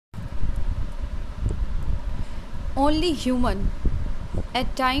only human.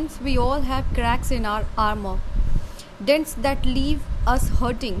 At times, we all have cracks in our armor, dents that leave us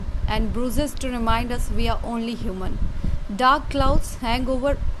hurting, and bruises to remind us we are only human. Dark clouds hang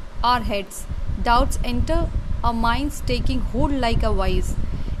over our heads, doubts enter our minds, taking hold like a vise.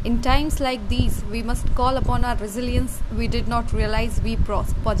 In times like these, we must call upon our resilience we did not realize we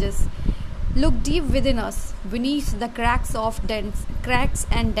possess. Look deep within us, beneath the cracks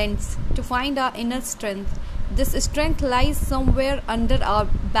and dents, to find our inner strength. This strength lies somewhere under our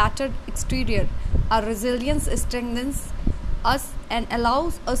battered exterior. Our resilience strengthens us and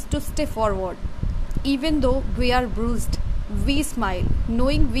allows us to stay forward. Even though we are bruised, we smile,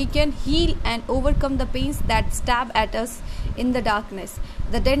 knowing we can heal and overcome the pains that stab at us in the darkness.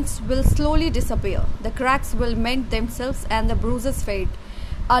 The dents will slowly disappear, the cracks will mend themselves, and the bruises fade.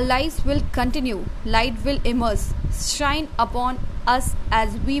 Our lives will continue, light will emerge, shine upon us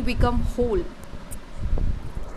as we become whole.